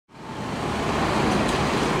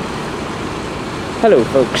Hello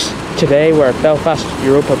folks, today we're at Belfast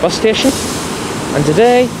Europa Bus Station and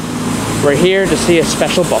today we're here to see a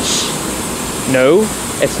special bus. No,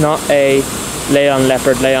 it's not a Leyland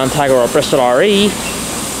Leopard, Leyland Tiger or Bristol RE.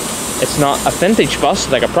 It's not a vintage bus,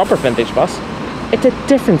 like a proper vintage bus. It's a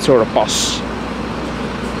different sort of bus.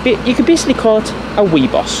 You could basically call it a wee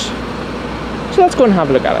bus. So let's go and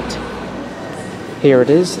have a look at it. Here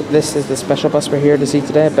it is. This is the special bus we're here to see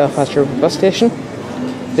today at Belfast Europa Bus Station.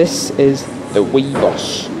 This is the wee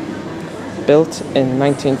bus, built in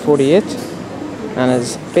 1948 and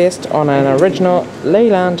is based on an original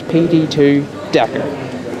Leyland PD2 Decker.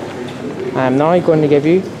 I am now going to give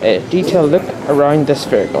you a detailed look around this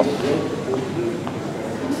vehicle.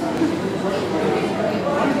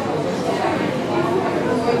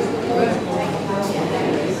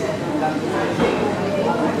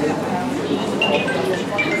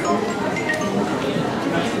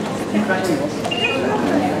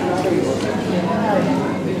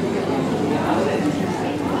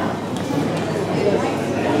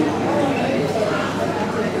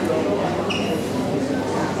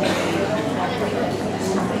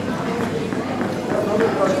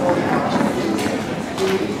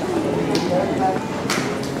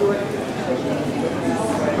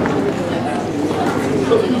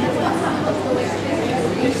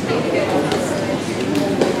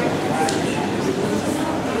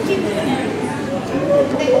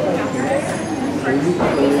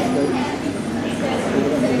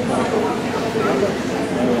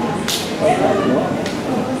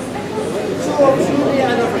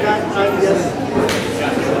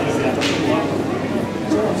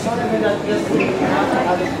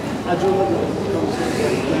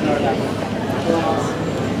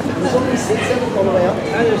 There's only 6 of them all the way up.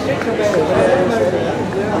 And there's 6 of them.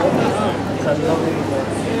 It's a lovely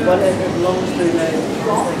one that belongs to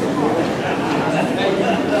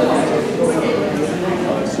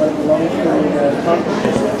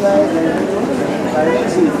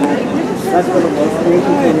that's what it was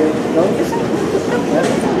 80 years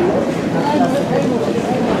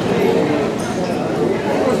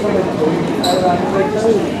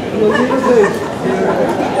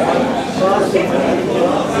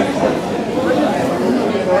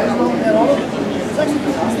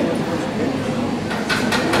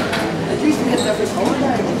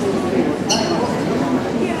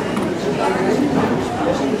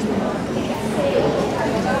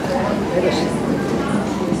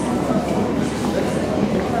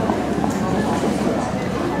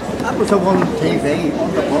that was on TV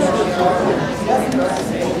on the bus.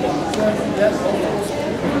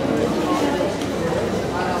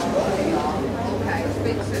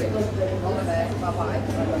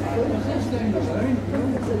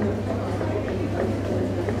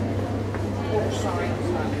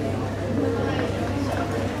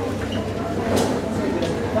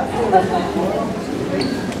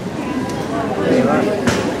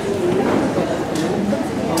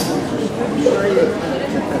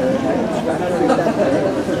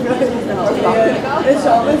 It's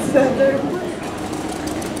always set there.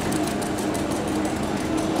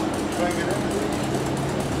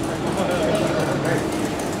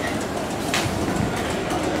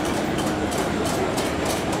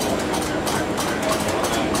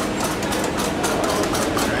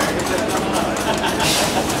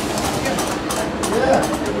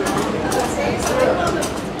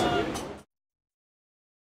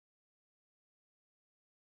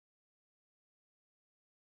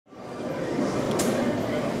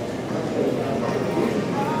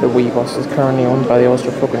 The wee bus is currently owned by the Ulster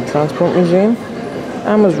Transport Museum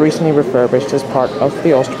and was recently refurbished as part of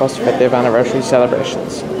the Ulsterbus 50th anniversary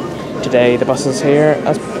celebrations. Today the bus is here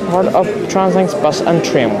as part of Translink's Bus and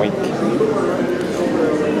Train Week.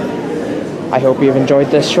 I hope you've enjoyed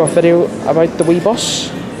this short video about the wee bus.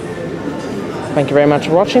 Thank you very much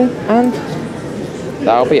for watching, and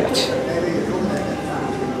that'll be it.